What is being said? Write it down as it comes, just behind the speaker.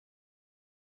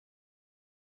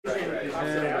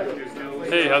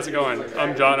Hey, how's it going?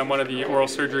 I'm John. I'm one of the oral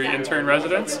surgery intern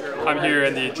residents. I'm here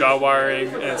in the jaw wiring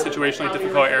and situationally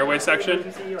difficult airway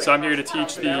section. So I'm here to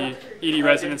teach the ED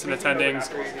residents and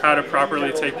attendings how to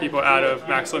properly take people out of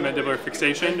maxillomandibular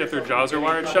fixation if their jaws are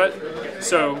wired shut.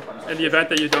 So in the event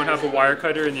that you don't have a wire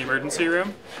cutter in the emergency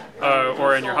room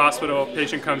or in your hospital,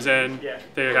 patient comes in,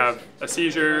 they have a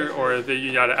seizure or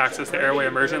you got to access the airway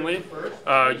emergently,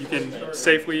 you can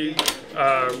safely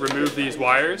remove these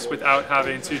wires without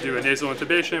having to do a nasal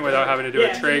intubation, without having to do a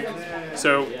trach.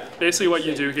 So basically what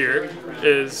you do here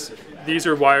is these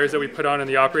are wires that we put on in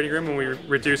the operating room when we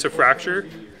reduce a fracture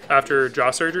after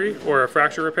jaw surgery or a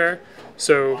fracture repair.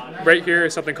 So right here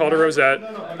is something called a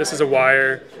rosette. This is a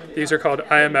wire. These are called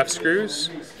IMF screws.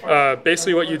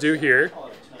 Basically what you do here,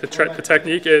 the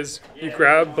technique is you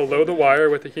grab below the wire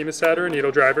with a hemostat or a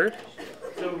needle driver.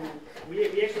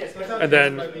 And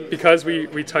then because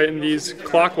we tighten these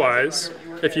clockwise,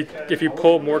 if you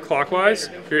pull more clockwise,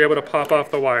 you're able to pop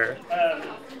off the wire.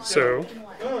 So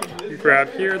you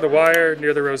grab here the wire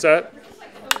near the rosette,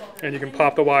 and you can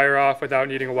pop the wire off without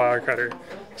needing a wire cutter.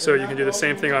 So you can do the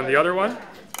same thing on the other one.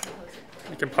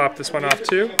 You can pop this one off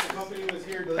too,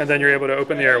 and then you're able to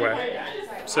open the airway.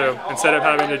 So instead of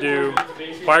having to do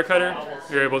wire cutter,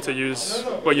 you're able to use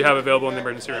what you have available in the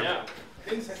emergency room.